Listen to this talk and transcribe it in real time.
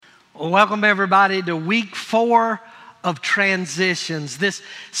Well, welcome everybody to week 4 of Transitions, this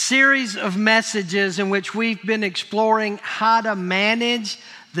series of messages in which we've been exploring how to manage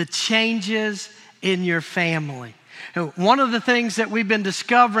the changes in your family. One of the things that we've been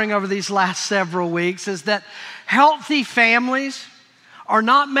discovering over these last several weeks is that healthy families are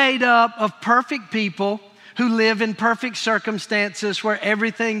not made up of perfect people who live in perfect circumstances where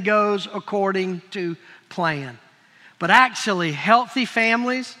everything goes according to plan. But actually, healthy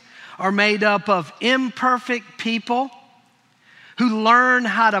families are made up of imperfect people who learn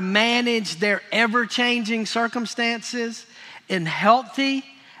how to manage their ever-changing circumstances in healthy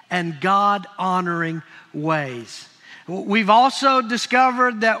and God-honoring ways. We've also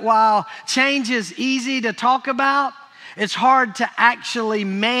discovered that while change is easy to talk about, it's hard to actually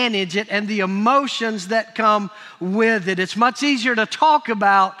manage it and the emotions that come with it. It's much easier to talk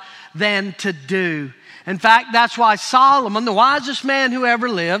about than to do. In fact, that's why Solomon, the wisest man who ever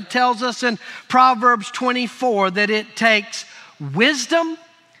lived, tells us in Proverbs 24 that it takes wisdom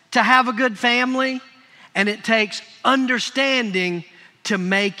to have a good family and it takes understanding to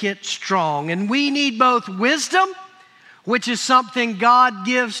make it strong. And we need both wisdom, which is something God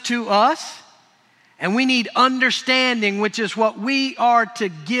gives to us, and we need understanding, which is what we are to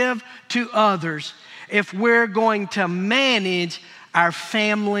give to others if we're going to manage our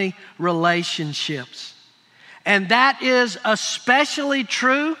family relationships. And that is especially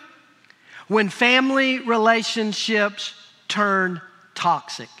true when family relationships turn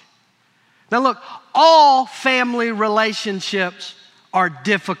toxic. Now look, all family relationships are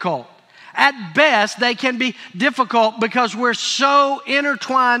difficult. At best, they can be difficult because we're so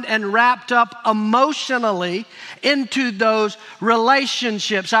intertwined and wrapped up emotionally into those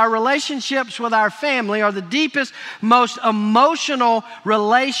relationships. Our relationships with our family are the deepest, most emotional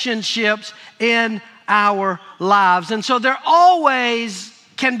relationships in our lives. And so they're always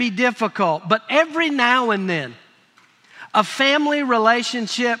can be difficult, but every now and then, a family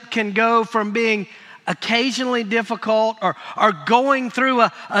relationship can go from being occasionally difficult or going through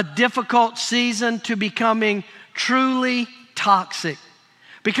a difficult season to becoming truly toxic,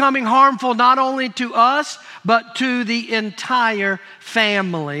 becoming harmful not only to us, but to the entire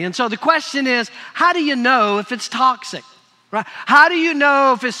family. And so the question is, how do you know if it's toxic? Right? How do you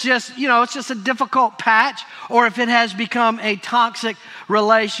know if it's just, it's just a difficult patch or if it has become a toxic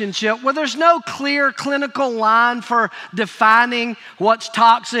relationship? Well, there's no clear clinical line for defining what's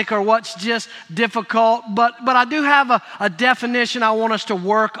toxic or what's just difficult, but I do have a definition I want us to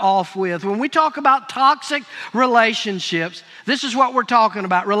work off with. When we talk about toxic relationships, this is what we're talking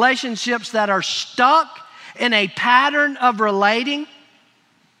about. Relationships that are stuck in a pattern of relating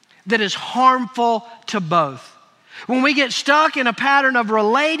that is harmful to both. When we get stuck in a pattern of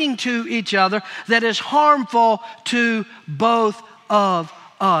relating to each other that is harmful to both of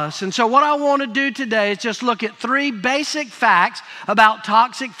us. And so what I want to do today is just look at 3 basic facts about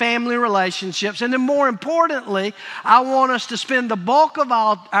toxic family relationships. And then more importantly, I want us to spend the bulk of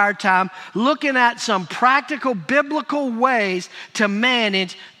our time looking at some practical biblical ways to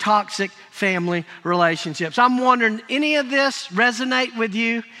manage toxic family relationships. I'm wondering, any of this resonate with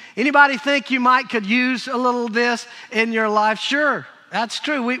you? Anybody think you could use a little of this in your life? Sure, that's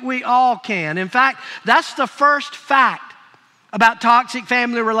true. We all can. In fact, that's the first fact about toxic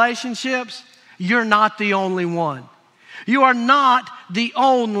family relationships. You're not the only one. You are not the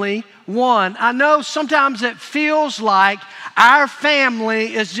only one. I know sometimes it feels like our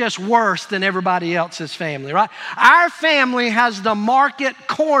family is just worse than everybody else's family, right? Our family has the market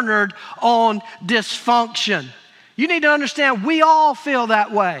cornered on dysfunction. You need to understand, we all feel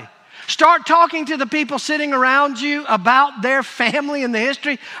that way. Start talking to the people sitting around you about their family and the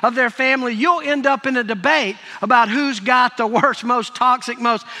history of their family. You'll end up in a debate about who's got the worst, most toxic,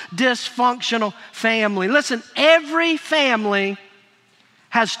 most dysfunctional family. Listen, every family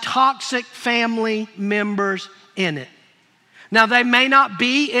has toxic family members in it. Now, they may not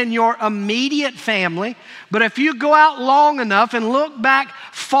be in your immediate family, but if you go out long enough and look back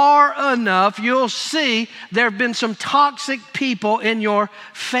far enough, you'll see there have been some toxic people in your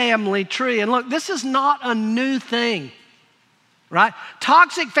family tree. And look, this is not a new thing, right?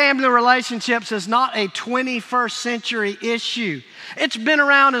 Toxic family relationships is not a 21st century issue. It's been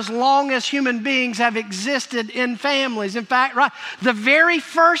around as long as human beings have existed in families. In fact, right, the very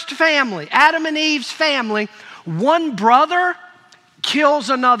first family, Adam and Eve's family, one brother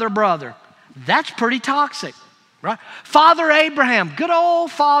kills another brother. That's pretty toxic, right? Father Abraham, good old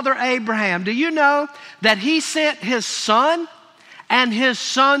Father Abraham. Do you know that he sent his son and his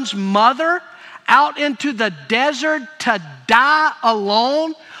son's mother out into the desert to die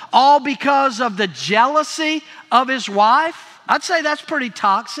alone, all because of the jealousy of his wife? I'd say that's pretty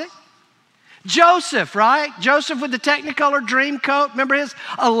toxic. Joseph, right? Joseph with the Technicolor dream coat. Remember his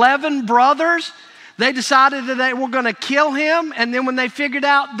 11 brothers? They decided that they were going to kill him, and then when they figured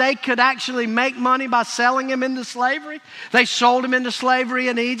out they could actually make money by selling him into slavery, they sold him into slavery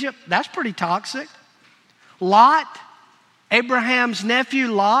in Egypt. That's pretty toxic. Lot, Abraham's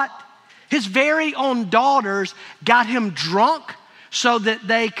nephew Lot, his very own daughters got him drunk so that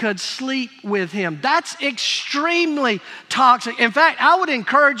they could sleep with him. That's extremely toxic. In fact, I would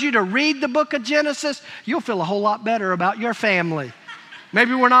encourage you to read the book of Genesis. You'll feel a whole lot better about your family.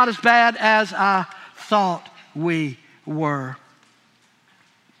 Maybe we're not as bad as I thought we were.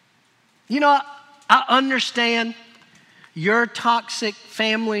 You know, I understand your toxic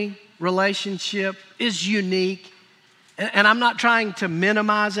family relationship is unique. And I'm not trying to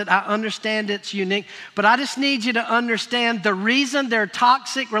minimize it. I understand it's unique. But I just need you to understand the reason there are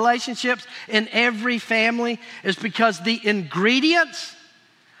toxic relationships in every family is because the ingredients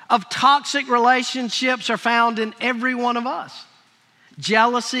of toxic relationships are found in every one of us.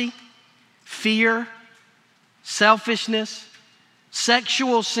 Jealousy, fear, selfishness,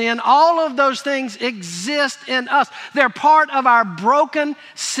 sexual sin, all of those things exist in us. They're part of our broken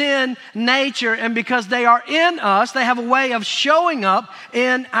sin nature, and because they are in us, they have a way of showing up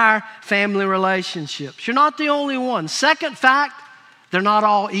in our family relationships. You're not the only one. Second fact, they're not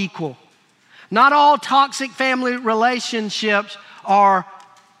all equal. Not all toxic family relationships are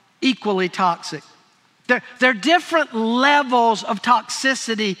equally toxic. There are different levels of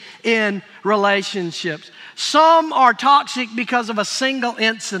toxicity in relationships. Some are toxic because of a single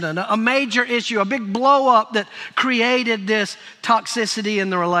incident, a major issue, a big blow up that created this toxicity in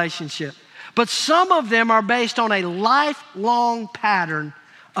the relationship. But some of them are based on a lifelong pattern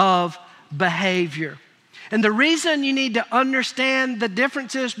of behavior. And the reason you need to understand the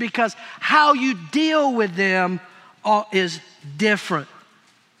differences is because how you deal with them is different.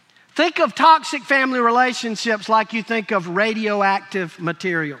 Think of toxic family relationships like you think of radioactive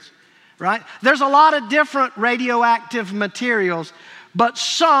materials, right? There's a lot of different radioactive materials, but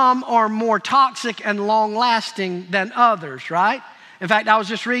some are more toxic and long-lasting than others, right? In fact, I was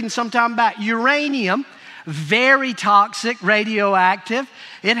just reading sometime back, uranium, very toxic, radioactive.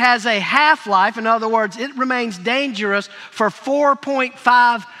 It has a half-life. In other words, it remains dangerous for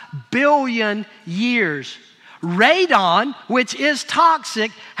 4.5 billion years. Radon, which is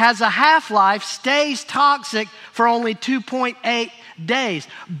toxic, has a half-life, stays toxic for only 2.8 days.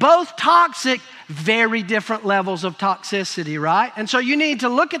 Both toxic, very different levels of toxicity, right? And so you need to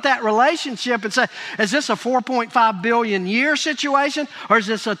look at that relationship and say, is this a 4.5 billion year situation or is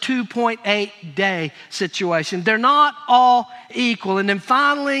this a 2.8 day situation? They're not all equal. And then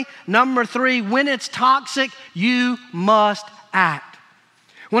finally, number 3, when it's toxic, you must act.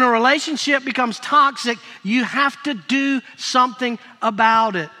 When a relationship becomes toxic, you have to do something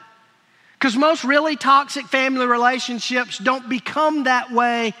about it. Because most really toxic family relationships don't become that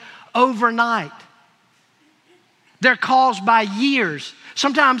way overnight. They're caused by years,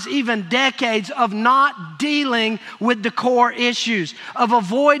 sometimes even decades of not dealing with the core issues, of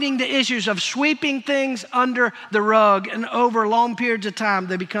avoiding the issues, of sweeping things under the rug. And over long periods of time,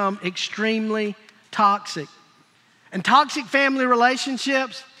 they become extremely toxic. And toxic family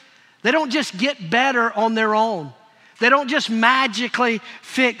relationships, they don't just get better on their own. They don't just magically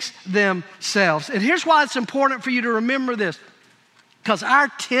fix themselves. And here's why it's important for you to remember this. Because our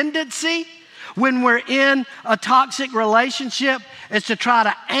tendency when we're in a toxic relationship is to try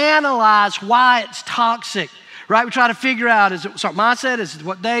to analyze why it's toxic. Right? We try to figure out, is it something I said? Is it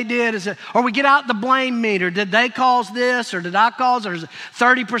what they did? Is it, or we get out the blame meter. Did they cause this or did I cause it? Or is it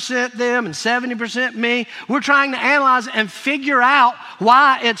 30% them and 70% me? We're trying to analyze and figure out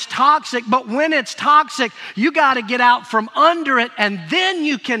why it's toxic. But when it's toxic, you got to get out from under it and then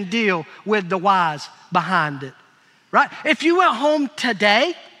you can deal with the whys behind it. Right? If you went home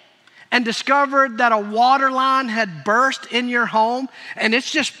today and discovered that a water line had burst in your home and it's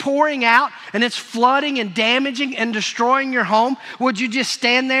just pouring out and it's flooding and damaging and destroying your home, would you just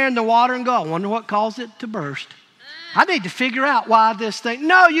stand there in the water and go, I wonder what caused it to burst? I need to figure out why this thing.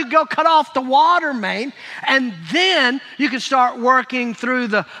 No, you go cut off the water main and then you can start working through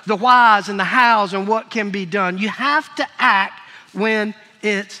the whys and the hows and what can be done. You have to act when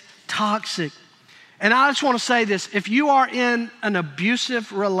it's toxic. And I just want to say this, if you are in an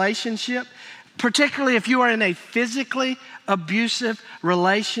abusive relationship, particularly if you are in a physically abusive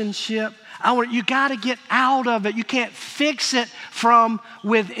relationship, you got to get out of it. You can't fix it from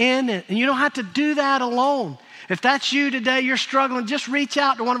within it. And you don't have to do that alone. If that's you today, you're struggling, just reach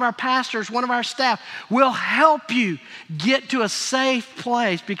out to one of our pastors, one of our staff. We'll help you get to a safe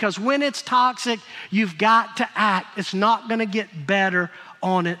place because when it's toxic, you've got to act. It's not going to get better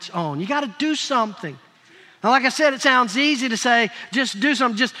on its own. You got to do something. Now, like I said, it sounds easy to say, just do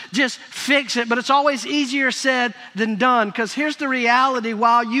something, just fix it, but it's always easier said than done, because here's the reality.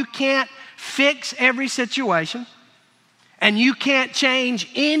 While you can't fix every situation and you can't change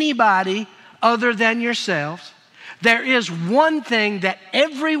anybody other than yourselves, there is one thing that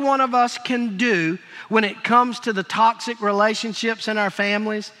every one of us can do when it comes to the toxic relationships in our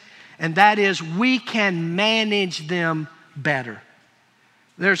families, and that is we can manage them better.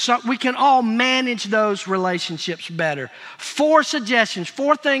 We can all manage those relationships better. 4 suggestions,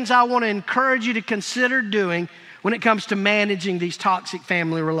 4 things I want to encourage you to consider doing when it comes to managing these toxic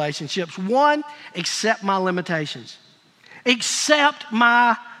family relationships. 1, accept my limitations. Accept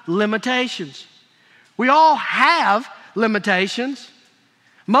my limitations. We all have limitations.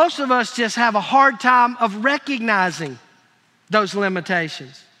 Most of us just have a hard time of recognizing those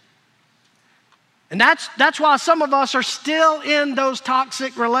limitations. And that's why some of us are still in those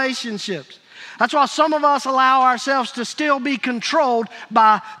toxic relationships. That's why some of us allow ourselves to still be controlled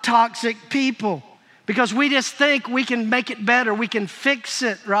by toxic people, because we just think we can make it better, we can fix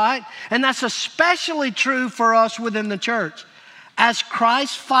it, right? And that's especially true for us within the church. As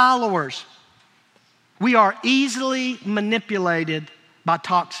Christ followers, we are easily manipulated by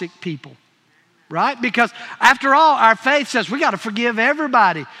toxic people. Right? Because after all, our faith says we got to forgive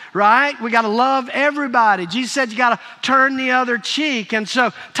everybody, right? We got to love everybody. Jesus said you got to turn the other cheek. And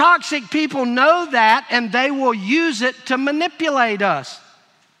so toxic people know that, and they will use it to manipulate us,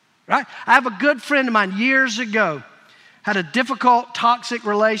 right? I have a good friend of mine years ago, had a difficult, toxic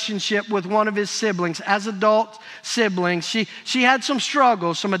relationship with one of his siblings. As adult siblings, she had some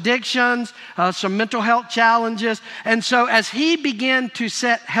struggles, some addictions, some mental health challenges. And so as he began to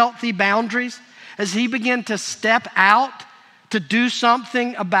set healthy boundaries, as he began to step out, to do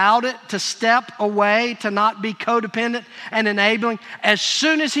something about it, to step away, to not be codependent and enabling, as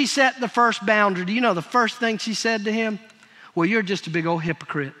soon as he set the first boundary, do you know the first thing she said to him? Well, you're just a big old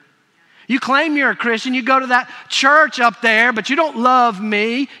hypocrite. You claim you're a Christian, you go to that church up there, but you don't love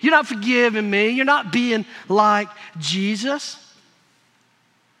me, you're not forgiving me, you're not being like Jesus.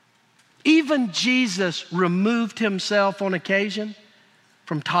 Even Jesus removed himself on occasion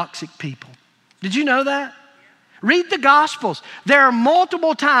from toxic people. Did you know that? Read the Gospels. There are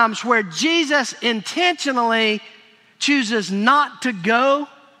multiple times where Jesus intentionally chooses not to go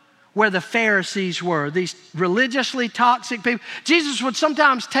where the Pharisees were, these religiously toxic people. Jesus would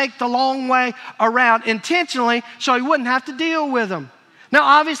sometimes take the long way around intentionally so he wouldn't have to deal with them. Now,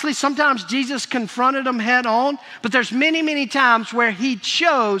 obviously, sometimes Jesus confronted them head on, but there's many, many times where he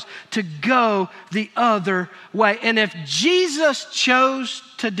chose to go the other way. And if Jesus chose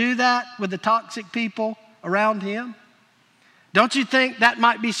to do that with the toxic people around him, don't you think that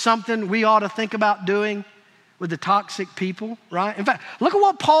might be something we ought to think about doing with the toxic people, right? In fact, look at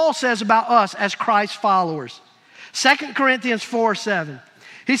what Paul says about us as Christ followers. 2 Corinthians 4:7.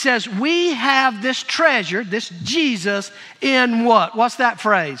 He says, we have this treasure, this Jesus, in what? What's that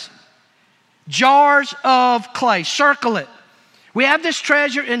phrase? Jars of clay. Circle it. We have this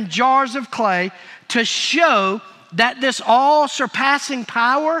treasure in jars of clay to show that this all-surpassing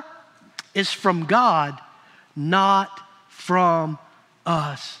power is from God, not from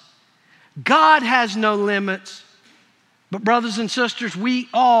us. God has no limits, but brothers and sisters, we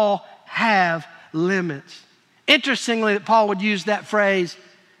all have limits. Interestingly, that Paul would use that phrase,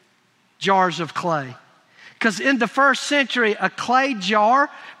 jars of clay. Because in the first century, a clay jar,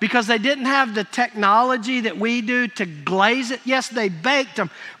 because they didn't have the technology that we do to glaze it. Yes, they baked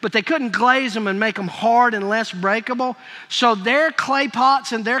them, but they couldn't glaze them and make them hard and less breakable. So their clay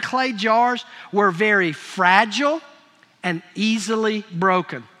pots and their clay jars were very fragile and easily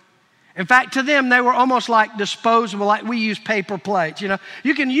broken. In fact, to them, they were almost like disposable, like we use paper plates. You know,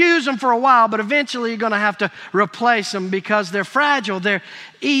 you can use them for a while, but eventually you're going to have to replace them because they're fragile. They're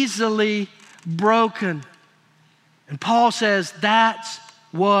easily broken. And Paul says that's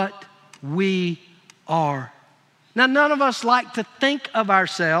what we are. Now, none of us like to think of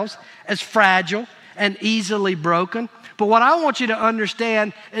ourselves as fragile and easily broken. But what I want you to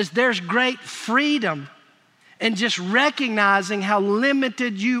understand is there's great freedom and just recognizing how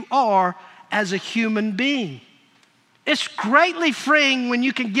limited you are as a human being. It's greatly freeing when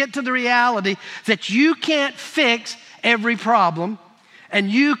you can get to the reality that you can't fix every problem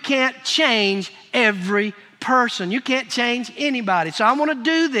and you can't change every person. You can't change anybody. So I want to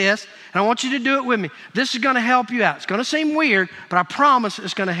do this, and I want you to do it with me. This is going to help you out. It's going to seem weird, but I promise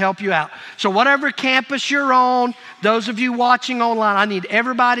it's going to help you out. So whatever campus you're on, those of you watching online, I need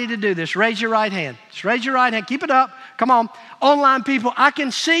everybody to do this. Raise your right hand. Just raise your right hand. Keep it up. Come on. Online people, I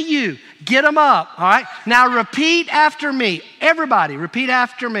can see you. Get them up, all right? Now repeat after me. Everybody, repeat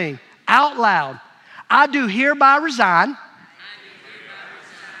after me out loud. I do hereby resign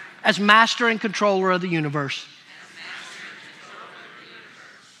as master and controller of the universe.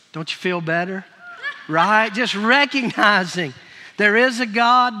 Don't you feel better? Right? Just recognizing there is a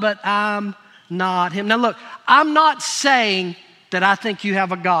God, but I'm not Him. Now look, I'm not saying that I think you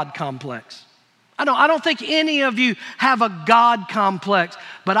have a God complex. I don't think any of you have a God complex,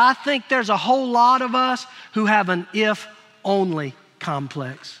 but I think there's a whole lot of us who have an if-only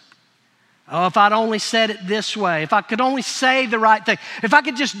complex. Oh, if I'd only said it this way, if I could only say the right thing, if I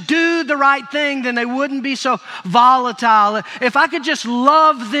could just do the right thing, then they wouldn't be so volatile. If I could just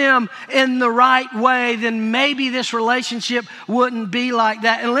love them in the right way, then maybe this relationship wouldn't be like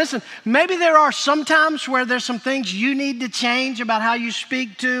that. And listen, maybe there are some times where there's some things you need to change about how you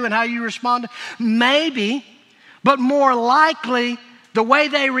speak to and how you respond to. Maybe, but more likely, the way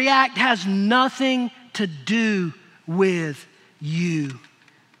they react has nothing to do with you.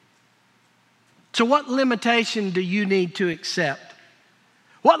 So what limitation do you need to accept?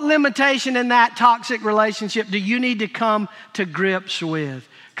 What limitation in that toxic relationship do you need to come to grips with?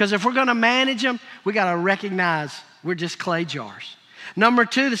 Because if we're going to manage them, we got to recognize we're just clay jars. Number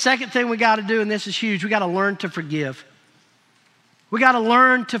two, the second thing we got to do, and this is huge, we got to learn to forgive. We got to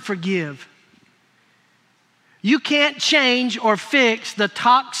learn to forgive. You can't change or fix the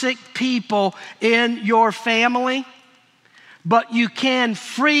toxic people in your family, but you can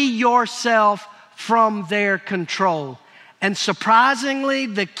free yourself from their control. And surprisingly,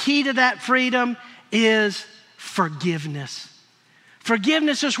 the key to that freedom is forgiveness.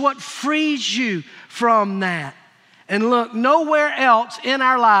 Forgiveness is what frees you from that. And look, nowhere else in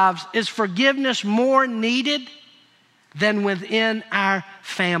our lives is forgiveness more needed than within our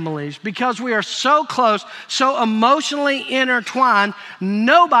families. Because we are so close, so emotionally intertwined,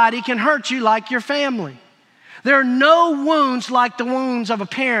 nobody can hurt you like your family. There are no wounds like the wounds of a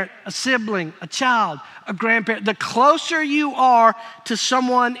parent, a sibling, a child, a grandparent. The closer you are to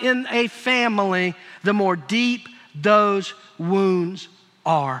someone in a family, the more deep those wounds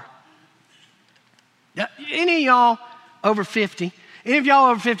are. Any of y'all over 50? Any of y'all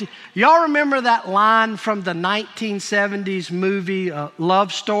over 50? Y'all remember that line from the 1970s movie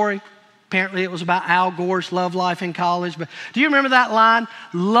Love Story? Apparently it was about Al Gore's love life in college. But do you remember that line?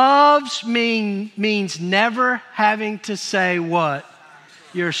 Loves means never having to say what?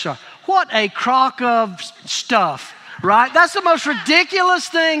 You're sorry. What a crock of stuff, right? That's the most ridiculous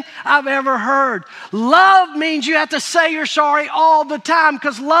thing I've ever heard. Love means you have to say you're sorry all the time,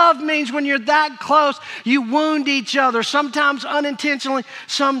 because love means when you're that close, you wound each other, sometimes unintentionally,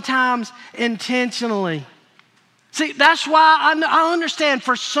 sometimes intentionally. See, that's why I understand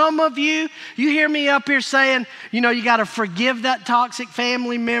for some of you, you hear me up here saying, you got to forgive that toxic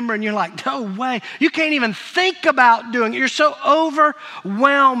family member, and you're like, no way. You can't even think about doing it. You're so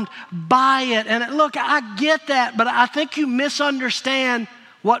overwhelmed by it. And look, I get that, but I think you misunderstand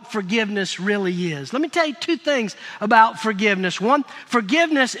what forgiveness really is. Let me tell you two things about forgiveness. One,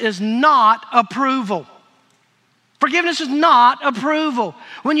 forgiveness is not approval. Forgiveness is not approval.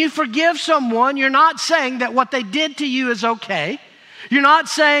 When you forgive someone, you're not saying that what they did to you is okay. You're not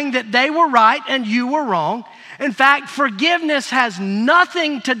saying that they were right and you were wrong. In fact, forgiveness has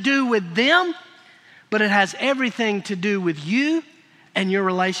nothing to do with them, but it has everything to do with you and your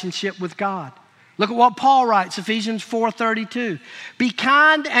relationship with God. Look at what Paul writes, Ephesians 4:32. Be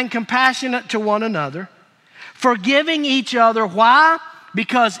kind and compassionate to one another, forgiving each other. Why?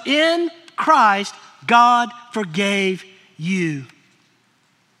 Because in Christ, God forgave you.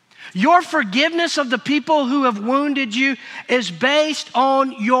 Your forgiveness of the people who have wounded you is based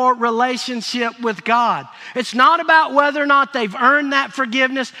on your relationship with God. It's not about whether or not they've earned that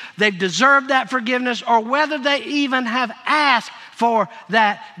forgiveness, they've deserved that forgiveness, or whether they even have asked for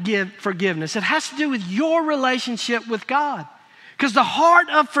that forgiveness. It has to do with your relationship with God. Because the heart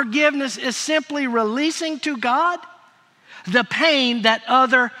of forgiveness is simply releasing to God the pain that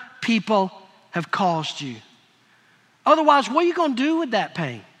other people have caused you. Otherwise, what are you going to do with that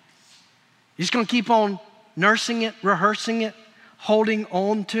pain? You're just going to keep on nursing it, rehearsing it, holding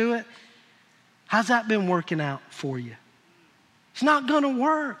on to it? How's that been working out for you? It's not going to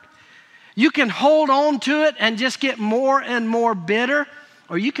work. You can hold on to it and just get more and more bitter,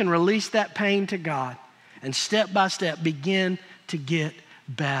 or you can release that pain to God and step by step begin to get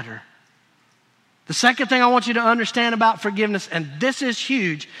better. The second thing I want you to understand about forgiveness, and this is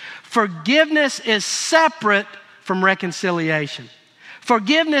huge, forgiveness is separate from reconciliation.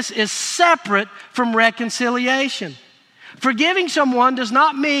 Forgiveness is separate from reconciliation. Forgiving someone does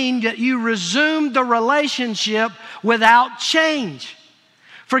not mean that you resume the relationship without change.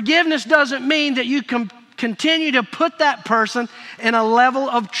 Forgiveness doesn't mean that you continue to put that person in a level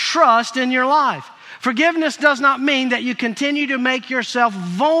of trust in your life. Forgiveness does not mean that you continue to make yourself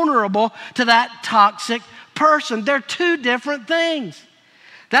vulnerable to that toxic person. They're two different things.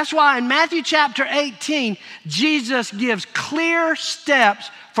 That's why in Matthew chapter 18, Jesus gives clear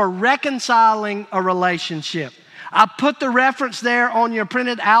steps for reconciling a relationship. I put the reference there on your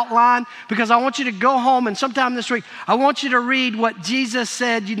printed outline because I want you to go home and sometime this week, I want you to read what Jesus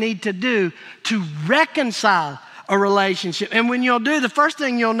said you need to do to reconcile a relationship. And when you'll do, the first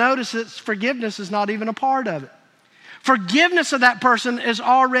thing you'll notice is forgiveness is not even a part of it. Forgiveness of that person is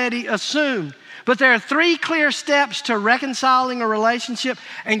already assumed. But there are 3 clear steps to reconciling a relationship.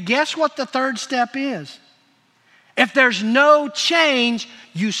 And guess what the third step is? If there's no change,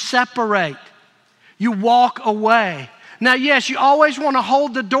 you separate. You walk away. Now, yes, you always want to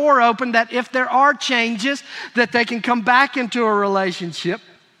hold the door open that if there are changes, that they can come back into a relationship.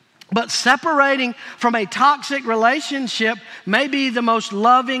 But separating from a toxic relationship may be the most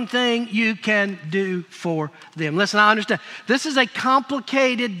loving thing you can do for them. Listen, I understand. This is a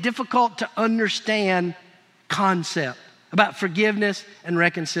complicated, difficult to understand concept about forgiveness and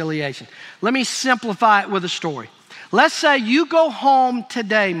reconciliation. Let me simplify it with a story. Let's say you go home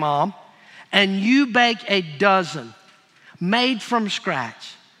today, Mom, and you bake a dozen made from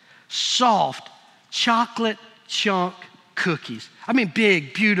scratch, soft chocolate chunk cookies. I mean,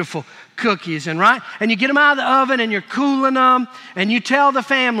 big, beautiful cookies, and you get them out of the oven and you're cooling them, and you tell the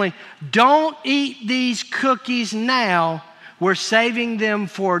family, don't eat these cookies now. We're saving them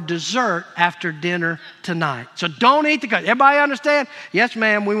for dessert after dinner tonight. So don't eat the cookies. Everybody understand? Yes,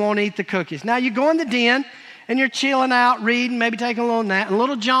 ma'am, we won't eat the cookies. Now you go in the den and you're chilling out, reading, maybe taking a little nap, and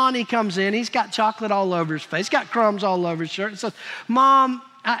little Johnny comes in. He's got chocolate all over his face. He's got crumbs all over his shirt and says, Mom,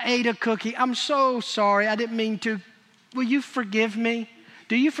 I ate a cookie. I'm so sorry. I didn't mean to. Will you forgive me?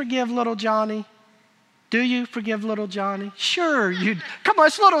 Do you forgive little Johnny? Do you forgive little Johnny? Sure, you. Come on,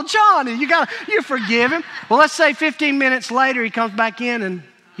 it's little Johnny. You forgive him. Well, let's say 15 minutes later he comes back in and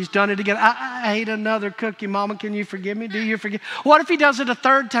he's done it again. I ate another cookie. Mama, can you forgive me? Do you forgive? What if he does it a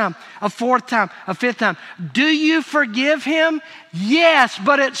third time, a fourth time, a fifth time? Do you forgive him? Yes,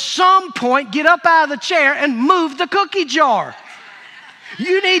 but at some point, get up out of the chair and move the cookie jar.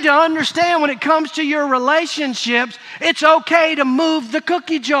 You need to understand when it comes to your relationships, it's okay to move the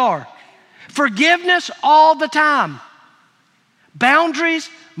cookie jar. Forgiveness all the time. Boundaries,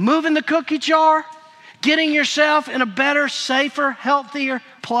 moving the cookie jar, getting yourself in a better, safer, healthier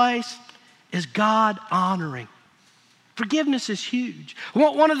place is God honoring. Forgiveness is huge.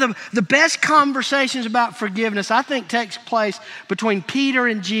 One of the best conversations about forgiveness, I think, takes place between Peter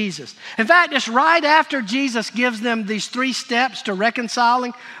and Jesus. In fact, it's right after Jesus gives them these 3 steps to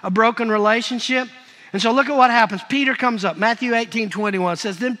reconciling a broken relationship. And so look at what happens. Peter comes up. Matthew 18:21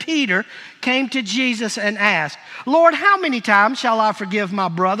 says, Then Peter came to Jesus and asked, Lord, how many times shall I forgive my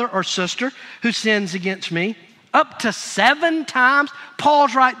brother or sister who sins against me? Up to 7 times?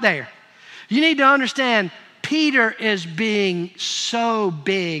 Pause right there. You need to understand, Peter is being so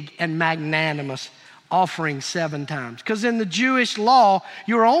big and magnanimous, offering 7 times. Because in the Jewish law,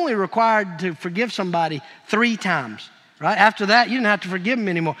 you were only required to forgive somebody 3 times. Right? After that, you didn't have to forgive him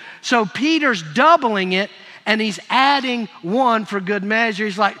anymore. So Peter's doubling it, and he's adding 1 for good measure.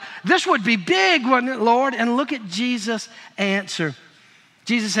 He's like, this would be big, wouldn't it, Lord? And look at Jesus' answer.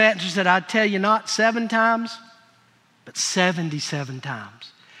 Jesus' answer said, I tell you not 7 times, but 77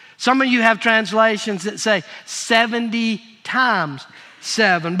 times. Some of you have translations that say 70 times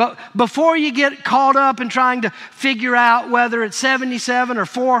 7. But before you get caught up in trying to figure out whether it's 77 or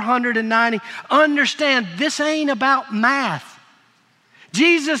 490, understand this ain't about math.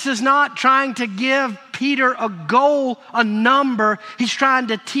 Jesus is not trying to give Peter a goal, a number. He's trying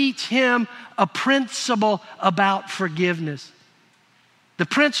to teach him a principle about forgiveness. The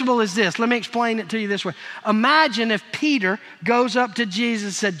principle is this. Let me explain it to you this way. Imagine if Peter goes up to Jesus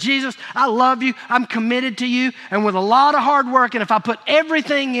and said, Jesus, I love you. I'm committed to you. And with a lot of hard work, and if I put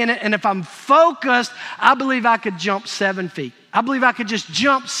everything in it, and if I'm focused, I believe I could jump 7 feet. I believe I could just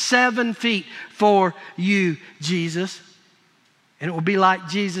jump 7 feet for you, Jesus. And it will be like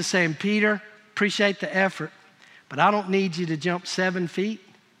Jesus saying, Peter, appreciate the effort, but I don't need you to jump 7 feet.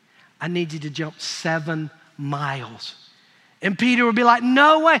 I need you to jump 7 miles. And Peter would be like,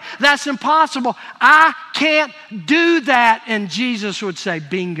 no way, that's impossible. I can't do that. And Jesus would say,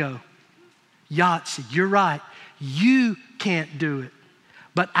 bingo, Yahtzee. You're right. You can't do it,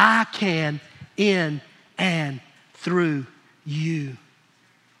 but I can in and through you.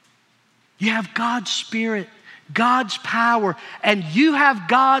 You have God's Spirit, God's power, and you have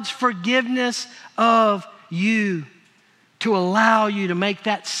God's forgiveness of you to allow you to make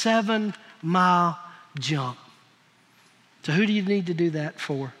that 7-mile jump. So who do you need to do that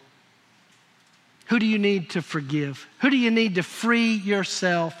for? Who do you need to forgive? Who do you need to free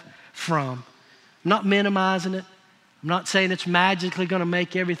yourself from? I'm not minimizing it. I'm not saying it's magically going to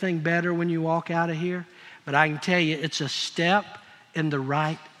make everything better when you walk out of here, but I can tell you it's a step in the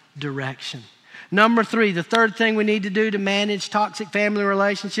right direction. Number 3, the third thing we need to do to manage toxic family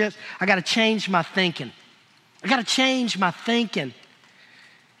relationships, I got to change my thinking. I got to change my thinking.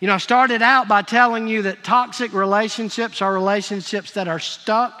 You know, I started out by telling you that toxic relationships are relationships that are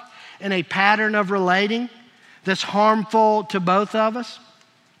stuck in a pattern of relating that's harmful to both of us.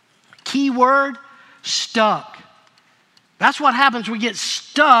 Key word, stuck. That's what happens. We get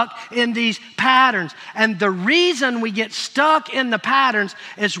stuck in these patterns. And the reason we get stuck in the patterns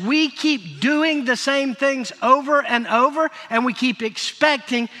is we keep doing the same things over and over, and we keep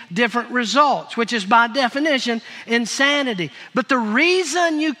expecting different results, which is by definition insanity. But the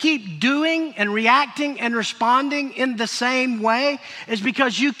reason you keep doing and reacting and responding in the same way is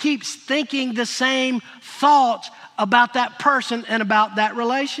because you keep thinking the same thoughts about that person and about that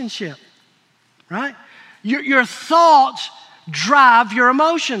relationship, right? Your thoughts drive your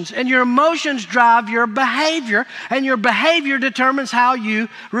emotions, and your emotions drive your behavior, and your behavior determines how you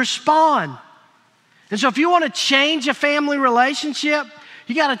respond. And so if you want to change a family relationship,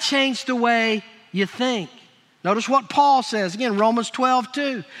 you got to change the way you think. Notice what Paul says, again, Romans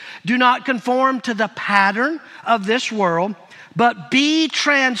 12:2. Do not conform to the pattern of this world, but be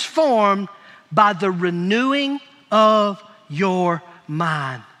transformed by the renewing of your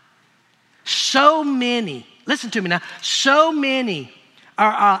mind. So many, listen to me now, so many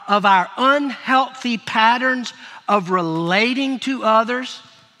of our unhealthy patterns of relating to others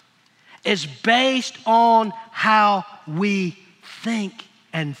is based on how we think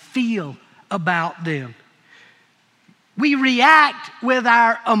and feel about them. We react with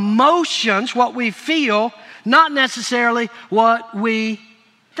our emotions, what we feel, not necessarily what we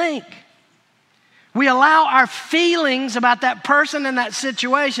think. We allow our feelings about that person and that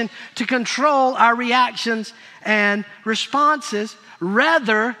situation to control our reactions and responses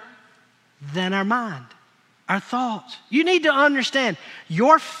rather than our mind, our thoughts. You need to understand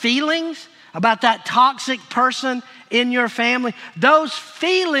your feelings about that toxic person in your family, those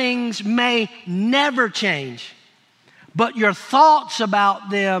feelings may never change, but your thoughts about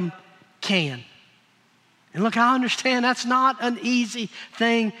them can. And look, I understand that's not an easy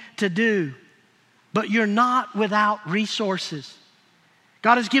thing to do. But you're not without resources.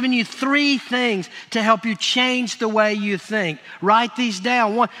 God has given you 3 things to help you change the way you think. Write these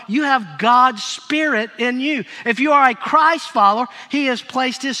down. 1, you have God's Spirit in you. If you are a Christ follower, He has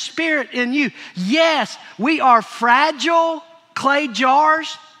placed His Spirit in you. Yes, we are fragile clay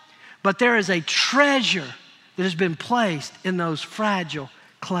jars, but there is a treasure that has been placed in those fragile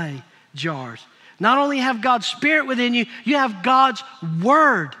clay jars. Not only have God's Spirit within you, you have God's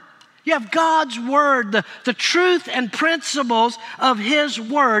Word. You have God's Word. The truth and principles of His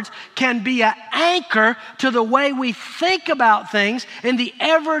words can be an anchor to the way we think about things in the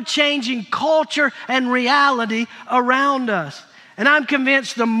ever-changing culture and reality around us. And I'm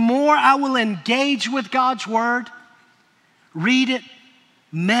convinced the more I will engage with God's Word, read it,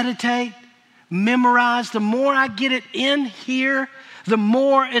 meditate, memorize, the more I get it in here, the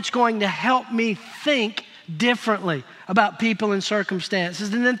more it's going to help me think differently about people and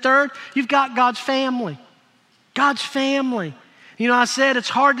circumstances. And then third, you've got God's family. God's family. You know, I said it's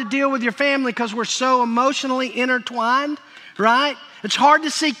hard to deal with your family because we're so emotionally intertwined, right? It's hard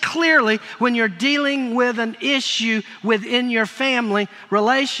to see clearly when you're dealing with an issue within your family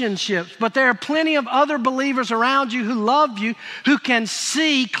relationships. But there are plenty of other believers around you who love you, who can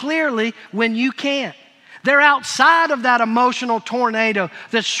see clearly when you can't. They're outside of that emotional tornado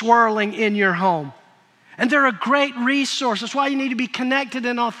that's swirling in your home. And they're a great resource. That's why you need to be connected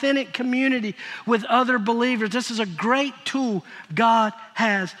in authentic community with other believers. This is a great tool God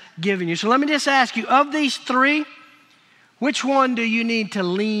has given you. So let me just ask you, of these 3, which one do you need to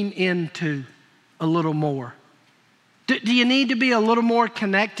lean into a little more? Do you need to be a little more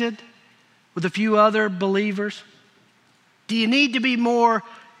connected with a few other believers? Do you need to be more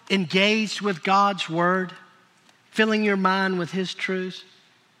engaged with God's Word, filling your mind with His truths?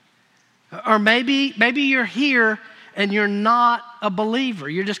 Or maybe you're here and you're not a believer.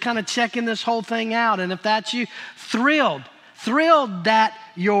 You're just kind of checking this whole thing out. And if that's you, thrilled that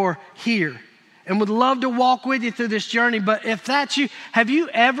you're here. and would love to walk with you through this journey. But if that's you, have you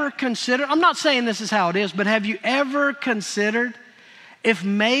ever considered, I'm not saying this is how it is, but have you ever considered if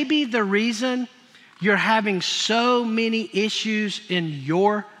maybe the reason you're having so many issues in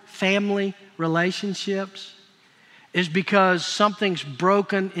your family relationships is because something's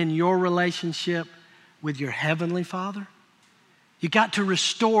broken in your relationship with your Heavenly Father? You got to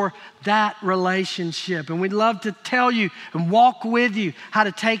restore that relationship. And we'd love to tell you and walk with you how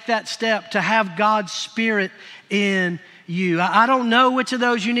to take that step to have God's Spirit in you. I don't know which of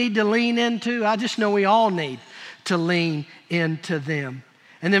those you need to lean into. I just know we all need to lean into them.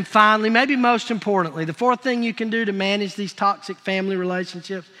 And then finally, maybe most importantly, the fourth thing you can do to manage these toxic family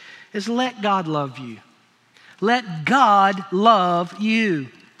relationships is let God love you. Let God love you.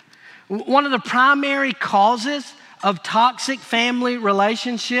 One of the primary causes of toxic family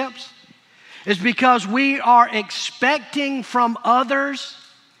relationships is because we are expecting from others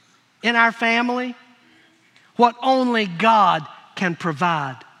in our family what only God can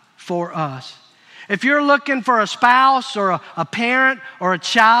provide for us. If you're looking for a spouse or a parent or a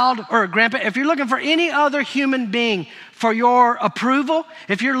child or a grandparent, if you're looking for any other human being for your approval,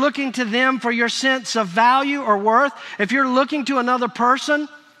 if you're looking to them for your sense of value or worth, if you're looking to another person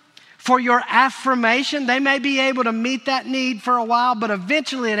for your affirmation, they may be able to meet that need for a while, but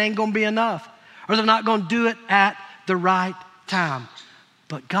eventually it ain't going to be enough, or they're not going to do it at the right time.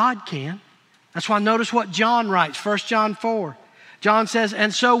 But God can. That's why notice what John writes, 1 John 4. John says,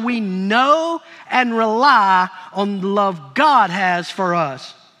 and so we know and rely on the love God has for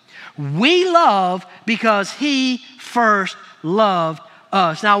us. We love because He first loved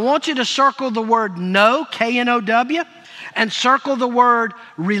us. Now I want you to circle the word know, K-N-O-W, and circle the word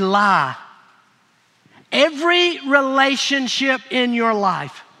rely. Every relationship in your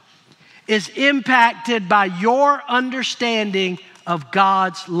life is impacted by your understanding of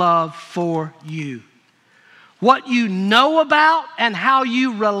God's love for you. What you know about and how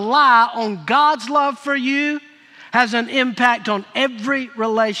you rely on God's love for you has an impact on every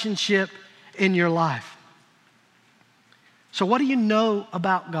relationship in your life. So what do you know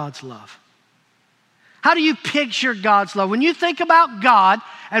about God's love? How do you picture God's love? When you think about God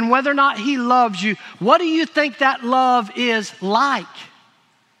and whether or not He loves you, what do you think that love is like?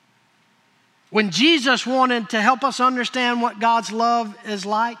 When Jesus wanted to help us understand what God's love is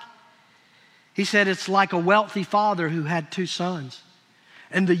like, He said it's like a wealthy father who had 2 sons.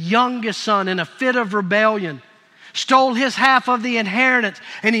 And the youngest son, in a fit of rebellion, stole his half of the inheritance,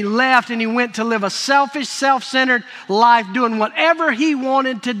 and he left and he went to live a selfish, self-centered life, doing whatever he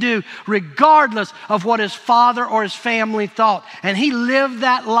wanted to do, regardless of what his father or his family thought. And he lived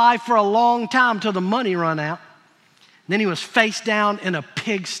that life for a long time till the money ran out. And then he was face down in a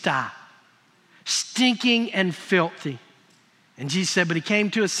pigsty, stinking and filthy. And Jesus said, but he came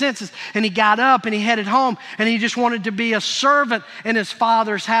to his senses and he got up and he headed home and he just wanted to be a servant in his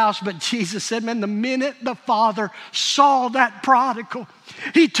father's house. But Jesus said, man, the minute the father saw that prodigal,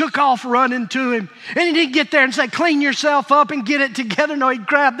 he took off running to him. And he didn't get there and say, clean yourself up and get it together. No, he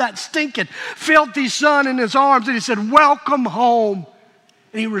grabbed that stinking, filthy son in his arms and he said, welcome home.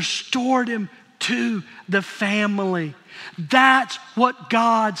 And he restored him to the family. That's what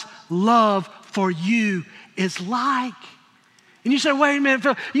God's love for you is like. And you say, wait a minute,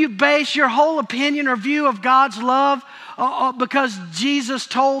 Phil, you base your whole opinion or view of God's love because Jesus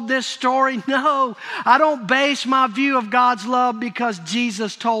told this story? No, I don't base my view of God's love because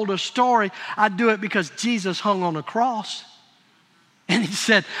Jesus told a story. I do it because Jesus hung on a cross. And He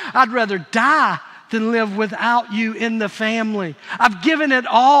said, I'd rather die than live without you in the family. I've given it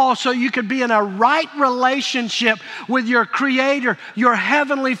all so you could be in a right relationship with your Creator, your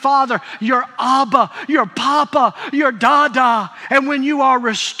Heavenly Father, your Abba, your Papa, your Dada. And when you are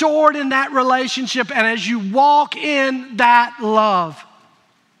restored in that relationship and as you walk in that love,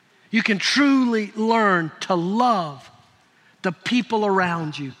 you can truly learn to love the people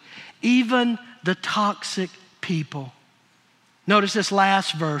around you, even the toxic people. Notice this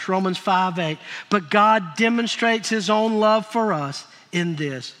last verse, Romans 5:8. But God demonstrates His own love for us in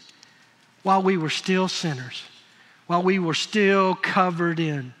this. While we were still sinners, while we were still covered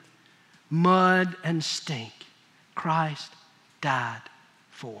in mud and stink, Christ died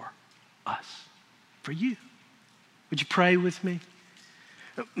for us, for you. Would you pray with me?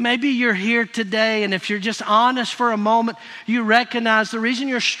 Maybe you're here today, and if you're just honest for a moment, you recognize the reason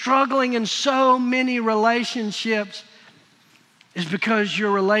you're struggling in so many relationships is because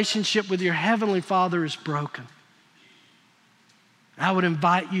your relationship with your Heavenly Father is broken. I would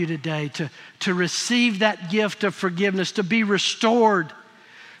invite you today to receive that gift of forgiveness, to be restored,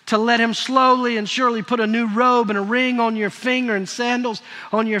 to let him slowly and surely put a new robe and a ring on your finger and sandals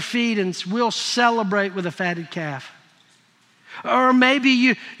on your feet, and we'll celebrate with a fatted calf. Or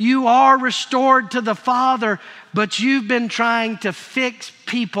maybe you are restored to the Father, but you've been trying to fix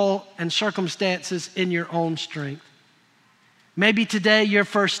people and circumstances in your own strength. Maybe today your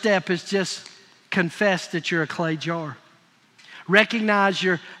first step is just confess that you're a clay jar. Recognize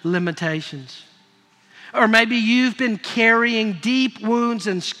your limitations. Or maybe you've been carrying deep wounds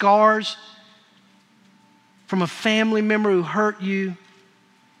and scars from a family member who hurt you,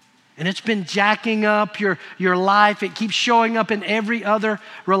 and it's been jacking up your life. It keeps showing up in every other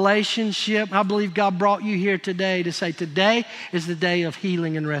relationship. I believe God brought you here today to say today is the day of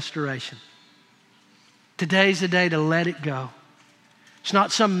healing and restoration. Today's the day to let it go. It's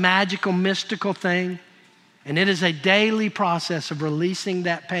not some magical, mystical thing, and it is a daily process of releasing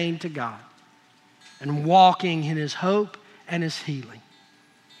that pain to God and walking in His hope and His healing.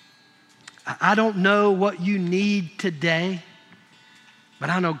 I don't know what you need today, but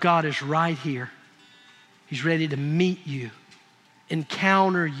I know God is right here. He's ready to meet you,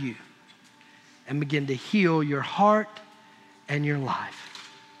 encounter you, and begin to heal your heart and your life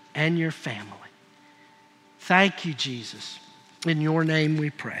and your family. Thank you, Jesus. In your name we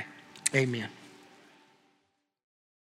pray. Amen.